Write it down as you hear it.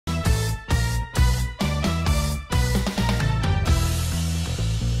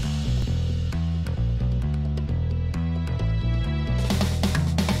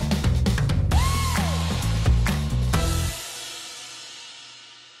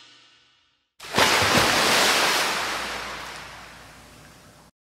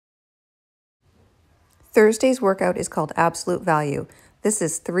Thursday's workout is called Absolute Value. This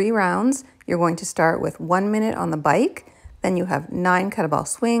is 3 rounds. You're going to start with 1 minute on the bike, then you have 9 kettlebell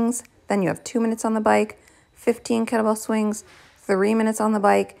swings, then you have 2 minutes on the bike, 15 kettlebell swings, 3 minutes on the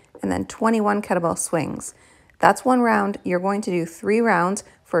bike, and then 21 kettlebell swings. That's 1 round. You're going to do 3 rounds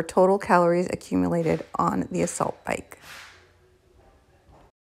for total calories accumulated on the assault bike.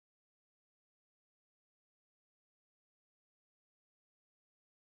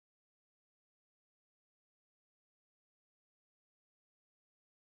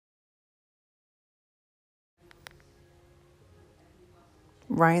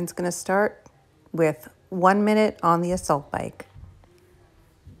 Ryan's going to start with 1 minute on the assault bike.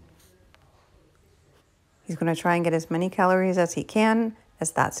 He's going to try and get as many calories as he can,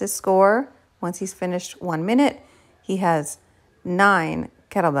 as that's his score. Once he's finished 1 minute, he has 9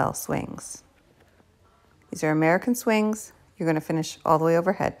 kettlebell swings. These are American swings. You're going to finish all the way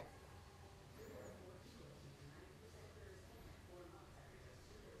overhead.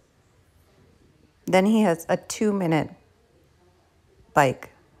 Then he has a 2-minute bike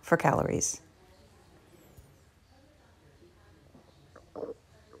for calories.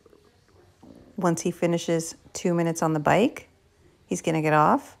 Once he finishes 2 minutes on the bike, he's going to get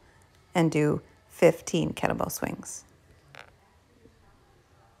off and do 15 kettlebell swings.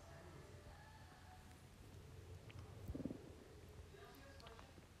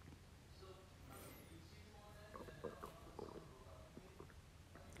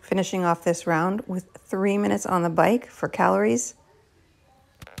 Finishing off this round with 3 minutes on the bike for calories.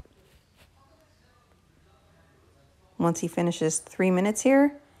 Once he finishes 3 minutes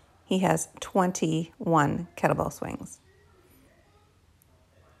here, he has 21 kettlebell swings.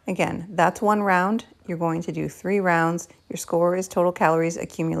 Again, that's 1 round. You're going to do 3 rounds. Your score is total calories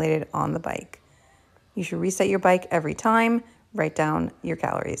accumulated on the bike. You should reset your bike every time. Write down your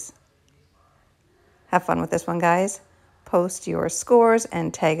calories. Have fun with this one, guys. Post your scores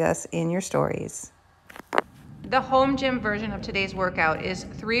and tag us in your stories. The home gym version of today's workout is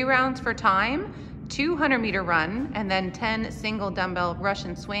 3 rounds for time, 200-meter run, and then 10 single dumbbell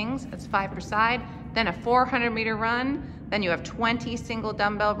Russian swings. That's 5 per side. Then a 400-meter run. Then you have 20 single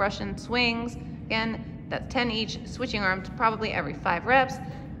dumbbell Russian swings. Again, that's 10 each, switching arms probably every 5 reps.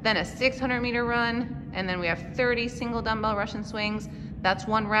 Then a 600-meter run, and then we have 30 single dumbbell Russian swings. That's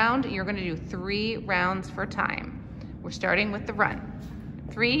 1 round. You're going to do 3 rounds for time. We're starting with the run.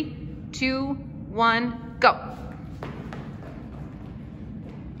 3, 2, 1, go.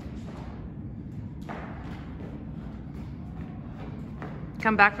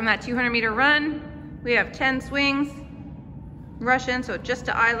 Come back from that 200-meter run. We have 10 swings, Russian, so just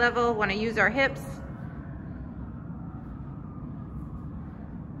to eye level. Want to use our hips.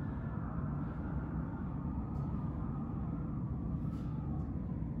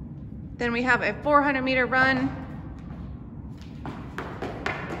 Then we have a 400-meter run.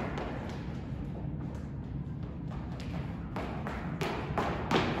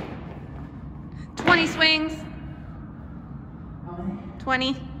 Swings,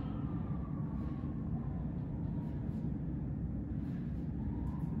 20.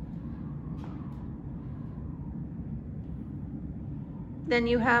 Then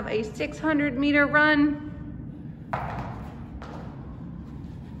you have a 600-meter run.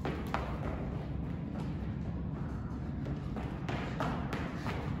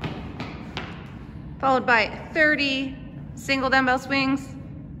 Followed by 30 single dumbbell swings.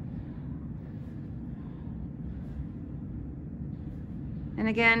 And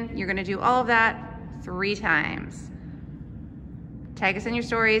again, you're going to do all of that 3 times. Tag us in your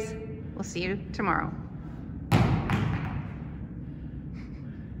stories. We'll see you tomorrow.